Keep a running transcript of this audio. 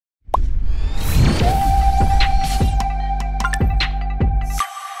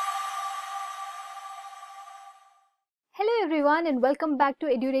everyone and welcome back to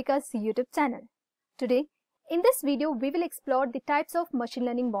Edureka's YouTube channel. Today, in this video, we will explore the types of machine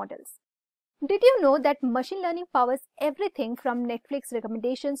learning models. Did you know that machine learning powers everything from Netflix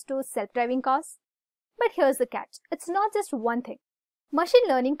recommendations to self-driving cars? But here's the catch, it's not just one thing. Machine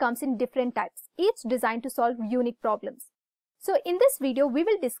learning comes in different types, each designed to solve unique problems. So in this video, we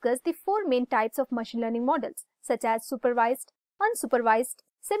will discuss the four main types of machine learning models, such as supervised, unsupervised,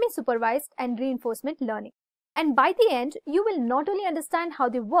 semi-supervised, and reinforcement learning. And by the end, you will not only understand how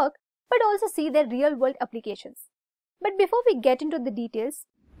they work, but also see their real-world applications. But before we get into the details,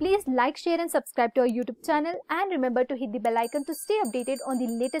 please like, share and subscribe to our YouTube channel and remember to hit the bell icon to stay updated on the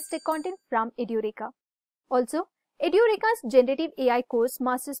latest tech content from Edureka. Also, Edureka's Generative AI course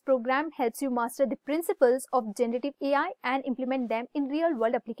Master's Program helps you master the principles of Generative AI and implement them in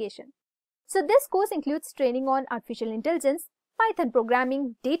real-world application. So this course includes training on artificial intelligence, Python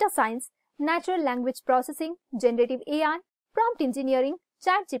programming, data science, natural language processing, generative AI, prompt engineering,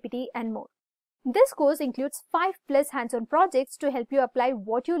 ChatGPT and more. This course includes 5+ hands-on projects to help you apply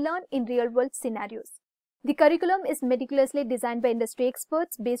what you learn in real-world scenarios. The curriculum is meticulously designed by industry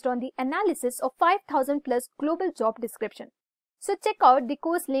experts based on the analysis of 5,000+ global job description. So check out the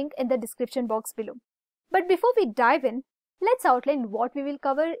course link in the description box below. But before we dive in, let's outline what we will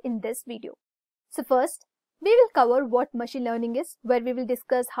cover in this video. So first, we will cover what machine learning is, where we will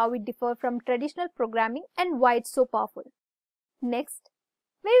discuss how it differs from traditional programming and why it's so powerful. Next,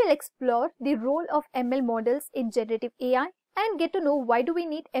 we will explore the role of ML models in generative AI and get to know why do we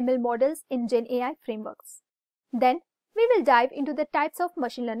need ML models in Gen AI frameworks. Then, we will dive into the types of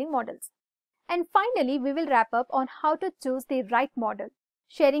machine learning models. And finally, we will wrap up on how to choose the right model,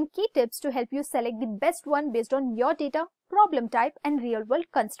 sharing key tips to help you select the best one based on your data, problem type, and real-world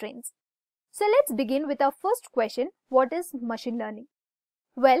constraints. So let's begin with our first question, what is machine learning?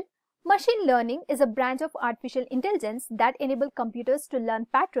 Well, machine learning is a branch of artificial intelligence that enables computers to learn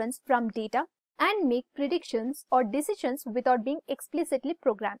patterns from data and make predictions or decisions without being explicitly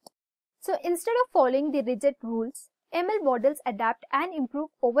programmed. So instead of following the rigid rules, ML models adapt and improve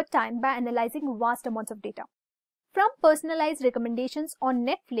over time by analyzing vast amounts of data. From personalized recommendations on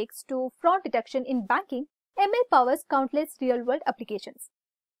Netflix to fraud detection in banking, ML powers countless real-world applications.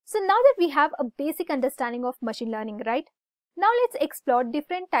 So now that we have a basic understanding of machine learning, right? Now let's explore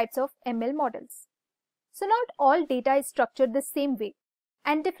different types of ML models. So not all data is structured the same way,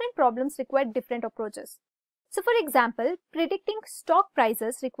 and different problems require different approaches. So for example, predicting stock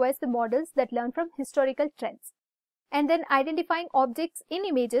prices requires the models that learn from historical trends. And then identifying objects in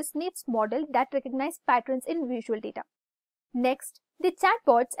images needs models that recognize patterns in visual data. Next, the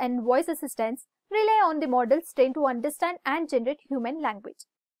chatbots and voice assistants rely on the models trained to understand and generate human language.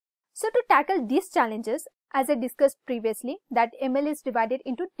 So to tackle these challenges, as I discussed previously, that ML is divided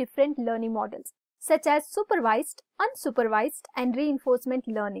into different learning models, such as supervised, unsupervised, and reinforcement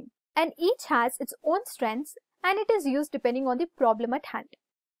learning. And each has its own strengths and it is used depending on the problem at hand.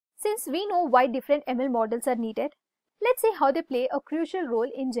 Since we know why different ML models are needed, let's see how they play a crucial role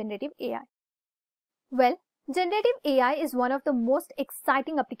in generative AI. Well, generative AI is one of the most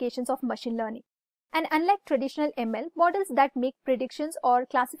exciting applications of machine learning. And unlike traditional ML models that make predictions or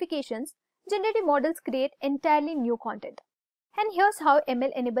classifications, generative models create entirely new content. And here's how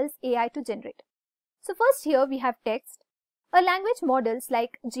ML enables AI to generate. So first here we have text. A language models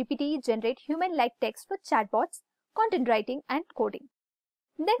like GPT generate human-like text for chatbots, content writing and coding.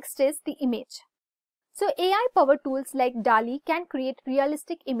 Next is the image. So AI-powered tools like DALL-E can create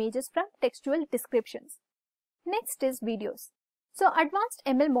realistic images from textual descriptions. Next is videos. So advanced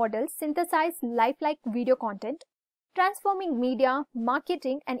ML models synthesize lifelike video content, transforming media,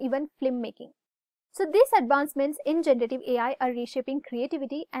 marketing, and even filmmaking. So these advancements in generative AI are reshaping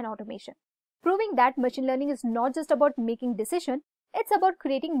creativity and automation, proving that machine learning is not just about making decisions, it's about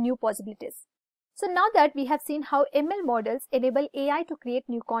creating new possibilities. So now that we have seen how ML models enable AI to create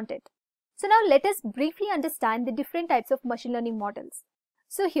new content, so now let us briefly understand the different types of machine learning models.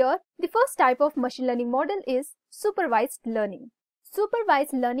 So here, the first type of machine learning model is supervised learning.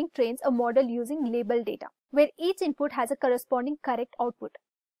 Supervised learning trains a model using labeled data, where each input has a corresponding correct output.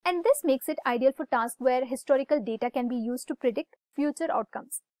 And this makes it ideal for tasks where historical data can be used to predict future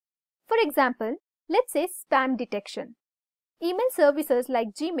outcomes. For example, let's say spam detection. Email services like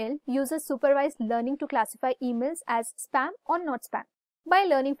Gmail uses supervised learning to classify emails as spam or not spam by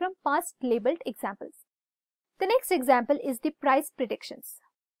learning from past labeled examples. The next example is the price predictions.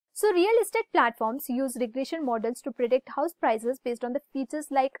 So real estate platforms use regression models to predict house prices based on the features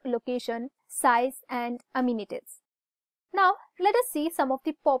like location, size, and amenities. Now, let us see some of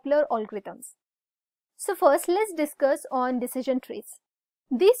the popular algorithms. So first, let's discuss on decision trees.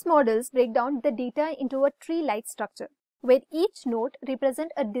 These models break down the data into a tree-like structure. where each node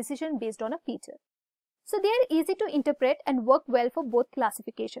represents a decision based on a feature. So they are easy to interpret and work well for both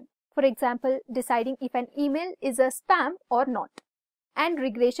classification. For example, deciding if an email is a spam or not, and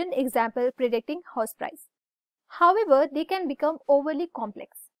regression example predicting house price. However, they can become overly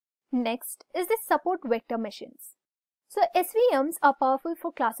complex. Next is the support vector machines. So SVMs are powerful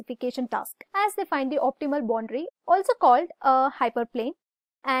for classification tasks as they find the optimal boundary, also called a hyperplane,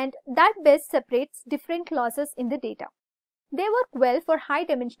 and that best separates different classes in the data. They work well for high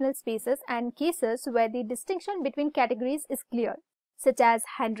dimensional spaces and cases where the distinction between categories is clear, such as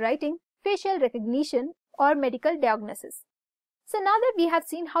handwriting, facial recognition, or medical diagnosis. So now that we have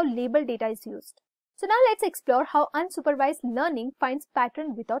seen how label data is used, so now let's explore how unsupervised learning finds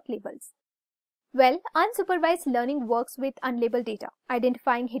pattern without labels. Well, unsupervised learning works with unlabeled data,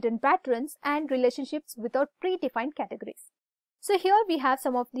 identifying hidden patterns and relationships without predefined categories. So here we have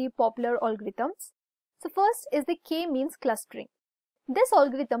some of the popular algorithms. So first is the K-means clustering. This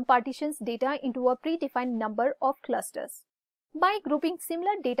algorithm partitions data into a predefined number of clusters by grouping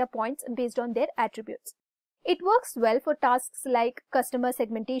similar data points based on their attributes. It works well for tasks like customer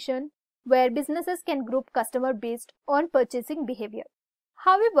segmentation, where businesses can group customer based on purchasing behavior.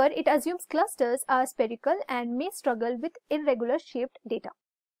 However, it assumes clusters are spherical and may struggle with irregular shaped data.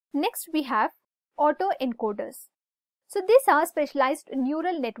 Next, we have autoencoders. So these are specialized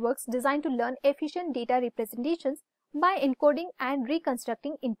neural networks designed to learn efficient data representations by encoding and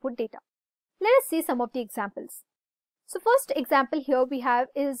reconstructing input data. Let us see some of the examples. So first example here we have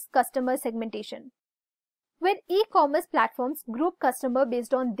is customer segmentation, where e-commerce platforms group customer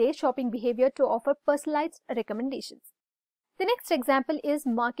based on their shopping behavior to offer personalized recommendations. The next example is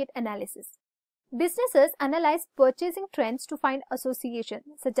market analysis. Businesses analyze purchasing trends to find association,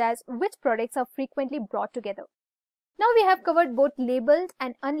 such as which products are frequently brought together. Now we have covered both labeled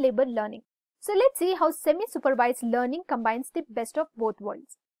and unlabeled learning. So let's see how semi-supervised learning combines the best of both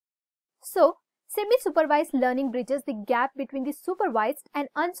worlds. So semi-supervised learning bridges the gap between the supervised and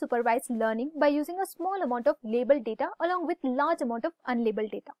unsupervised learning by using a small amount of labeled data along with large amount of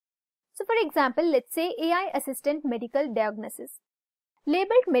unlabeled data. So for example, let's say AI assistant medical diagnosis.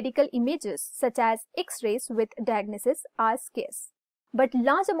 Labeled medical images such as X-rays with diagnosis are scarce, but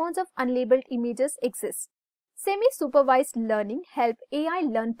large amounts of unlabeled images exist. Semi-supervised learning helps AI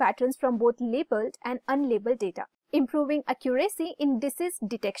learn patterns from both labeled and unlabeled data, improving accuracy in disease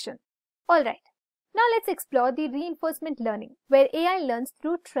detection. Alright, now let's explore the reinforcement learning, where AI learns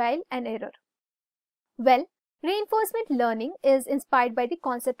through trial and error. Well, reinforcement learning is inspired by the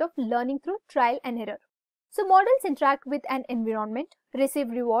concept of learning through trial and error. So models interact with an environment, receive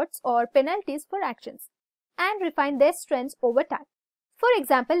rewards or penalties for actions, and refine their strengths over time. For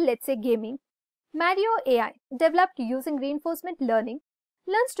example, let's say gaming. Mario AI, developed using reinforcement learning,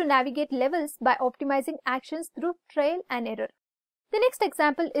 learns to navigate levels by optimizing actions through trial and error. The next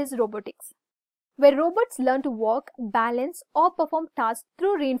example is robotics, where robots learn to walk, balance, or perform tasks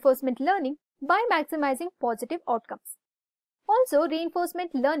through reinforcement learning by maximizing positive outcomes. Also,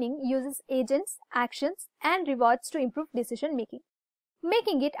 reinforcement learning uses agents, actions, and rewards to improve decision making,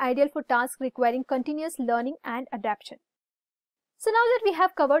 making it ideal for tasks requiring continuous learning and adaptation. So now that we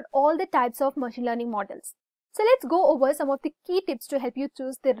have covered all the types of machine learning models, so let's go over some of the key tips to help you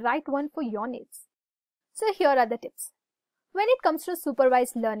choose the right one for your needs. So here are the tips. When it comes to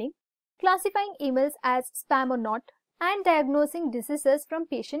supervised learning, classifying emails as spam or not, and diagnosing diseases from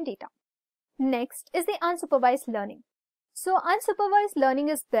patient data. Next is the unsupervised learning. So unsupervised learning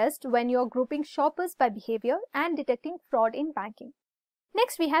is best when you're grouping shoppers by behavior and detecting fraud in banking.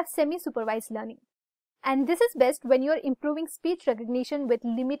 Next we have semi-supervised learning. And this is best when you're improving speech recognition with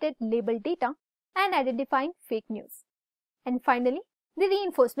limited labeled data and identifying fake news. And finally, the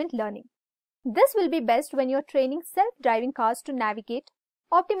reinforcement learning. This will be best when you're training self-driving cars to navigate,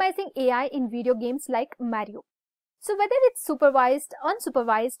 optimizing AI in video games like Mario. So whether it's supervised,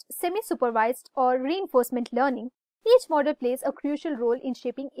 unsupervised, semi-supervised, or reinforcement learning, each model plays a crucial role in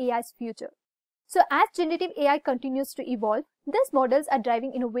shaping AI's future. So as generative AI continues to evolve, these models are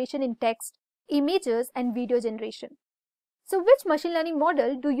driving innovation in text, images, and video generation. So which machine learning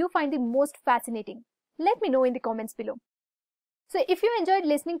model do you find the most fascinating? Let me know in the comments below. So if you enjoyed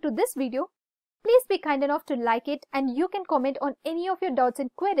listening to this video, please be kind enough to like it, and you can comment on any of your doubts and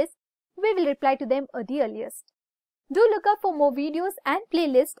queries. We will reply to them at the earliest. Do look up for more videos and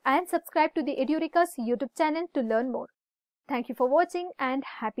playlists and subscribe to the Edureka's YouTube channel to learn more. Thank you for watching and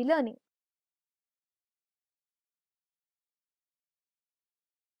happy learning.